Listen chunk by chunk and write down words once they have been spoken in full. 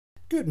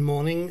Good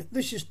morning,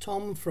 this is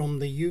Tom from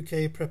the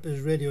UK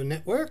Preppers Radio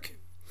Network,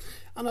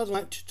 and I'd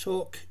like to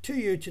talk to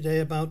you today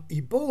about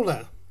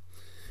Ebola.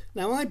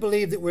 Now, I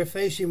believe that we're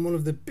facing one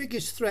of the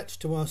biggest threats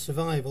to our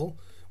survival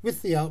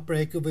with the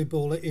outbreak of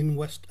Ebola in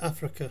West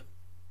Africa.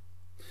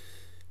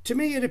 To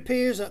me, it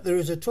appears that there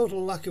is a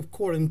total lack of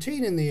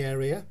quarantine in the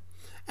area,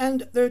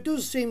 and there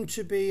does seem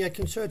to be a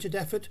concerted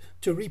effort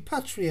to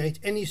repatriate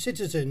any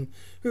citizen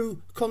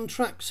who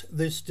contracts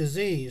this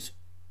disease.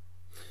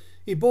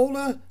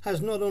 Ebola has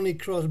not only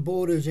crossed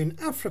borders in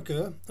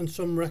Africa, and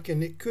some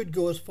reckon it could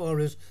go as far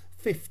as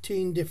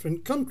 15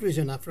 different countries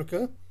in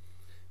Africa,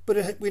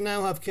 but we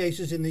now have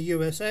cases in the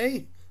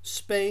USA,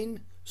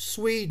 Spain,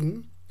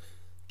 Sweden,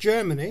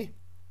 Germany,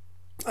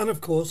 and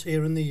of course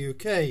here in the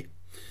UK.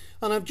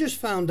 And I've just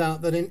found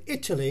out that in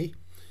Italy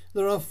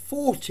there are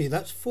 40,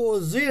 that's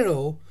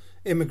 40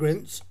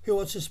 immigrants who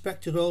are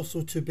suspected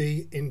also to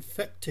be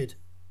infected.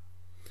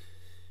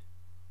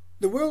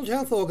 The World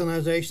Health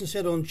Organization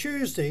said on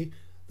Tuesday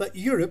that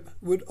Europe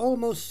would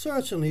almost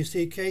certainly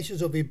see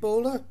cases of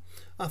Ebola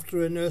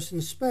after a nurse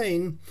in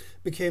Spain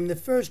became the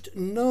first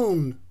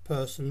known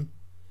person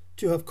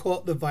to have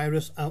caught the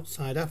virus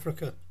outside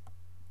Africa.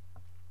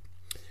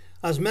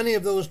 As many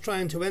of those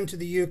trying to enter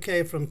the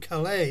UK from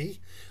Calais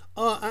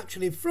are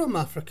actually from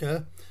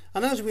Africa,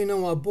 and as we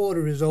know, our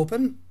border is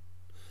open,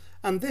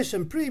 and this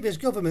and previous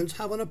governments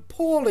have an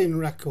appalling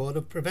record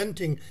of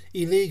preventing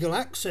illegal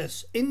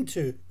access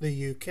into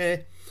the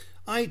UK,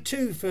 I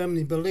too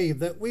firmly believe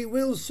that we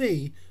will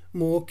see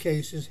more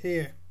cases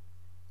here.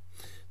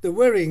 The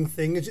worrying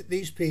thing is that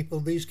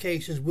these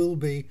cases will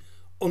be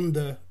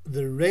under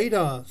the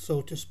radar,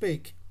 so to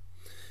speak.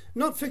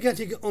 Not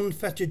forgetting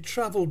unfettered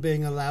travel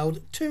being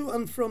allowed to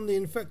and from the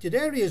infected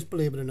areas,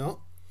 believe it or not,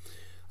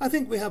 I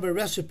think we have a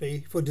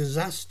recipe for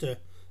disaster,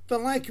 the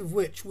like of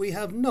which we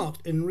have not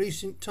in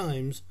recent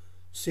times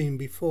seen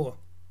before.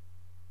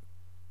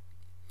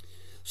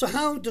 So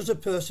how does a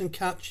person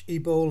catch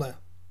Ebola?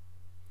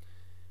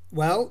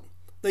 Well,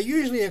 they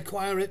usually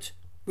acquire it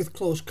with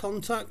close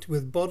contact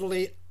with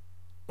bodily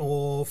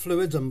or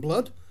fluids and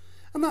blood,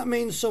 and that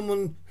means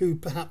someone who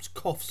perhaps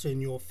coughs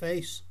in your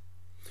face,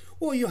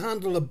 or you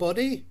handle a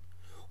body,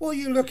 or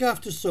you look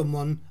after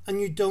someone and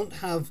you don't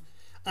have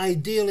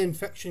ideal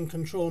infection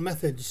control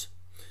methods.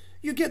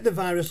 You get the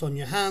virus on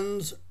your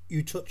hands,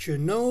 you touch your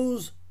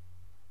nose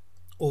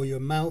or your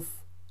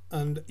mouth,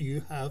 and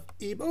you have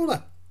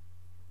Ebola.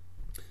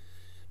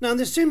 Now,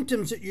 the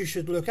symptoms that you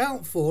should look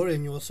out for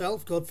in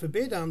yourself, God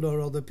forbid, and or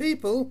other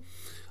people,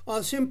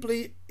 are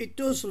simply, it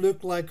does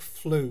look like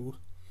flu.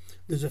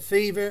 There's a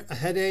fever, a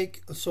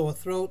headache, a sore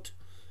throat,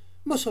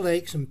 muscle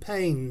aches and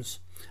pains,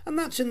 and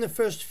that's in the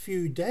first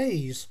few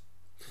days.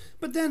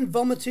 But then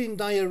vomiting,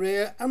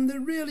 diarrhea, and the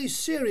really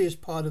serious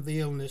part of the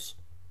illness,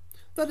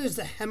 that is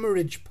the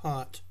hemorrhage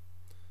part,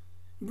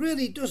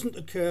 really doesn't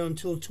occur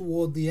until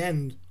toward the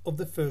end of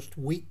the first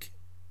week.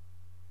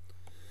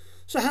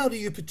 So how do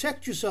you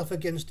protect yourself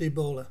against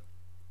Ebola?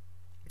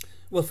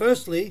 Well,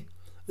 firstly,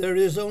 there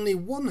is only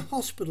one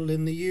hospital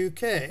in the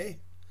UK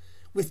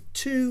with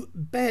 2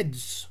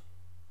 beds.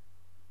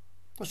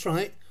 That's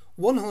right,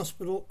 one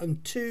hospital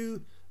and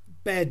 2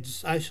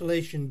 beds,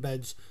 isolation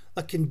beds,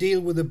 that can deal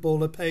with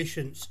Ebola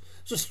patients.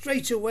 So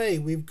straight away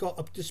we've got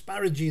a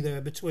disparity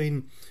there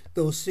between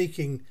those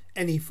seeking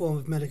any form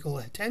of medical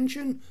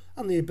attention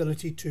and the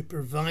ability to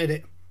provide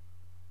it.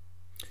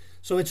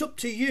 So it's up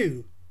to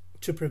you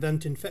to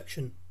prevent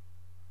infection.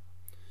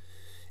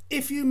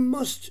 If you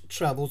must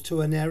travel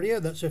to an area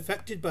that's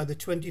affected by the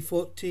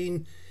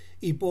 2014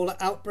 Ebola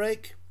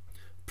outbreak,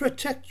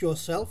 protect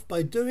yourself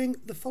by doing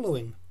the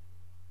following.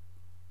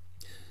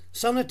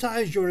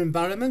 Sanitize your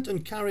environment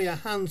and carry a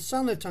hand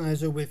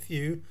sanitizer with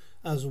you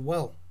as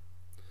well.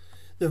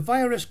 The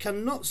virus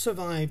cannot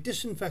survive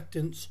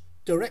disinfectants,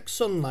 direct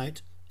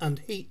sunlight and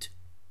heat.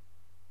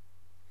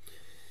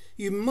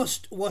 You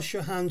must wash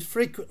your hands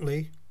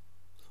frequently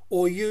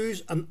or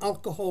use an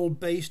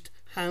alcohol-based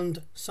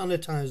hand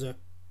sanitizer.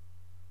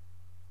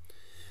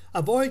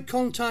 Avoid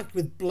contact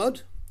with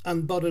blood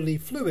and bodily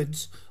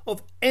fluids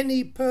of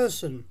any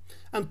person,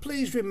 and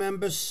please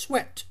remember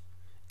sweat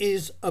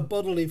is a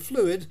bodily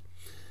fluid,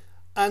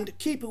 and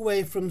keep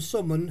away from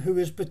someone who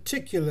is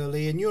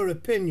particularly, in your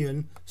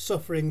opinion,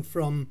 suffering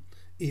from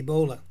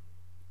Ebola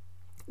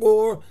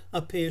or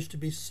appears to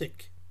be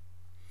sick.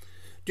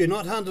 Do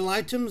not handle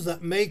items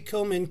that may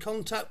come in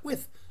contact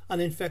with an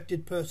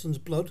infected person's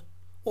blood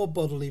or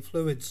bodily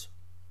fluids.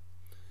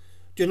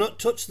 Do not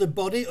touch the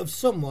body of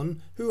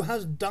someone who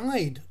has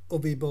died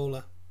of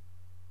Ebola.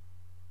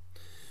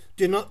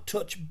 Do not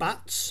touch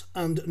bats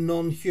and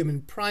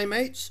non-human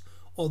primates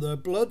or their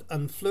blood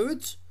and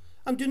fluids,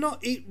 and do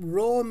not eat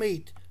raw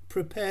meat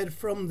prepared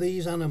from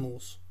these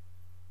animals.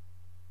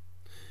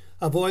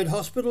 Avoid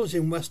hospitals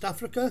in West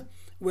Africa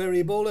where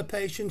Ebola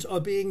patients are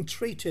being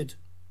treated.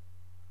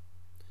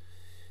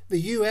 The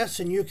US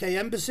and UK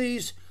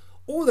embassies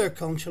or their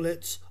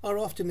consulates are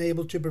often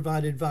able to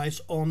provide advice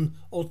on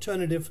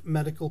alternative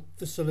medical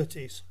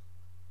facilities.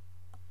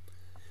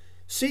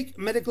 Seek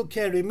medical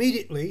care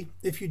immediately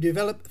if you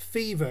develop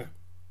fever.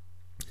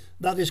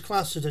 That is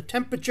classed as a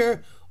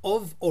temperature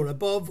of or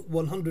above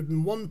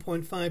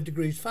 101.5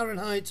 degrees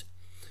Fahrenheit,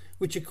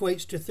 which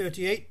equates to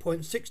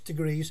 38.6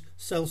 degrees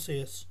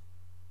Celsius.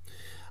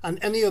 And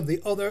any of the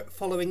other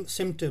following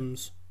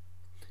symptoms: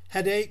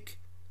 headache,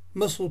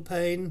 muscle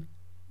pain,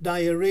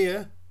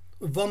 diarrhea,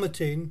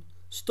 vomiting,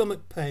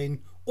 stomach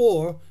pain,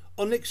 or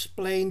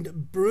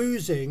unexplained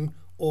bruising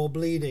or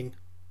bleeding.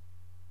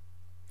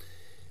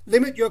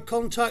 Limit your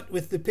contact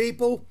with the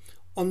people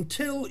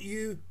until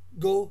you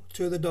go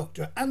to the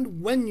doctor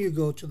and when you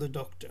go to the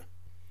doctor.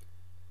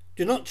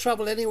 Do not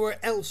travel anywhere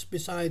else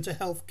besides a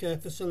healthcare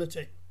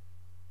facility.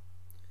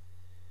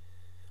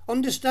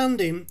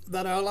 Understanding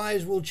that our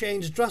lives will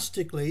change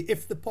drastically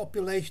if the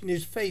population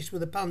is faced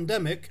with a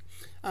pandemic,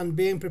 and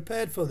being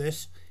prepared for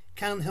this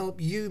can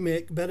help you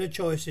make better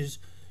choices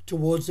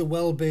towards the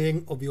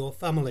well-being of your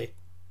family.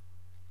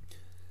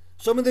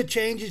 Some of the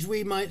changes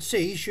we might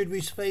see should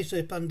we face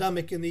a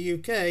pandemic in the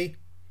UK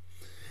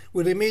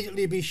would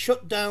immediately be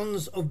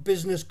shutdowns of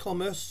business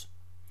commerce,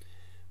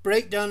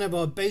 breakdown of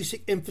our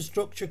basic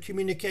infrastructure,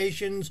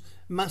 communications,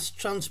 mass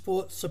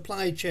transport,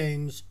 supply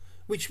chains,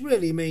 which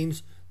really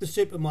means the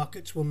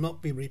supermarkets will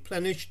not be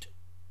replenished.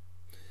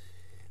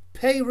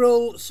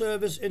 Payroll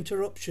service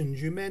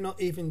interruptions, you may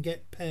not even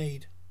get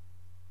paid.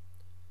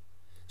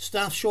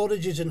 Staff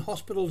shortages in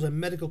hospitals and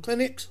medical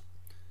clinics,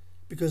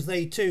 because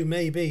they too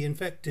may be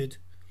infected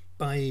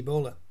by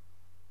Ebola.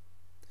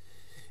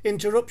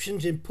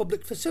 Interruptions in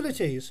public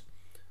facilities.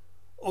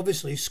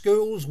 Obviously,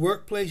 schools,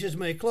 workplaces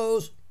may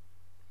close,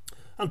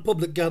 and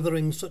public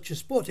gatherings such as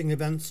sporting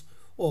events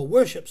or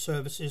worship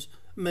services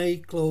may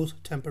close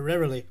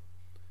temporarily.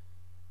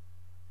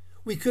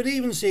 We could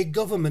even see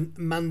government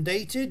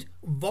mandated,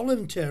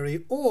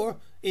 voluntary or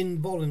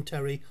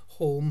involuntary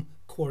home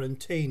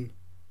quarantine.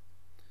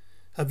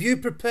 Have you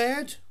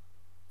prepared?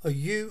 Are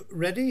you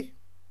ready?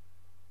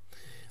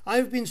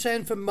 I've been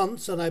saying for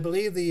months that I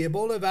believe the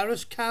Ebola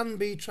virus can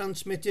be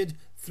transmitted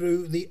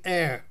through the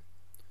air.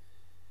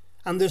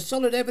 And there's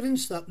solid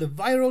evidence that the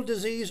viral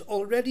disease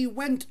already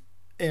went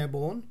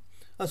airborne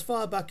as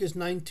far back as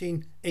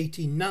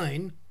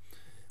 1989,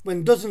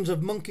 when dozens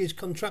of monkeys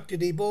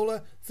contracted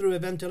Ebola through a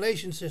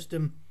ventilation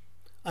system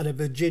at a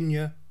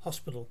Virginia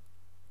hospital.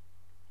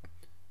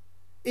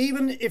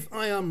 Even if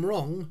I am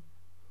wrong,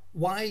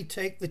 why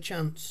take the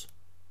chance?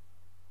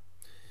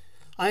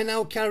 I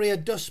now carry a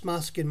dust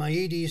mask in my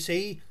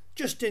EDC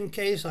just in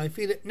case I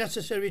feel it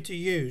necessary to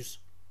use.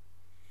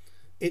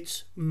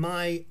 It's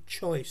my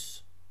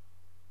choice.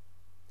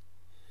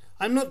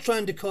 I'm not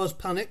trying to cause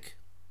panic.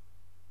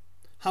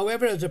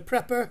 However, as a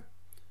prepper,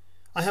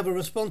 I have a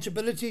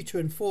responsibility to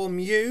inform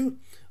you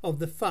of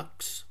the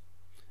facts,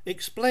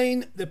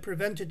 explain the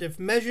preventative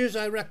measures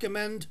I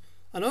recommend,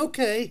 and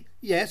okay,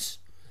 yes,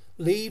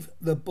 leave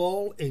the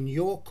ball in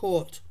your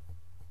court.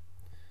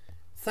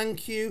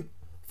 Thank you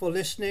for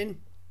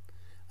listening,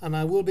 and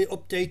I will be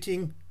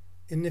updating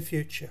in the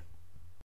future.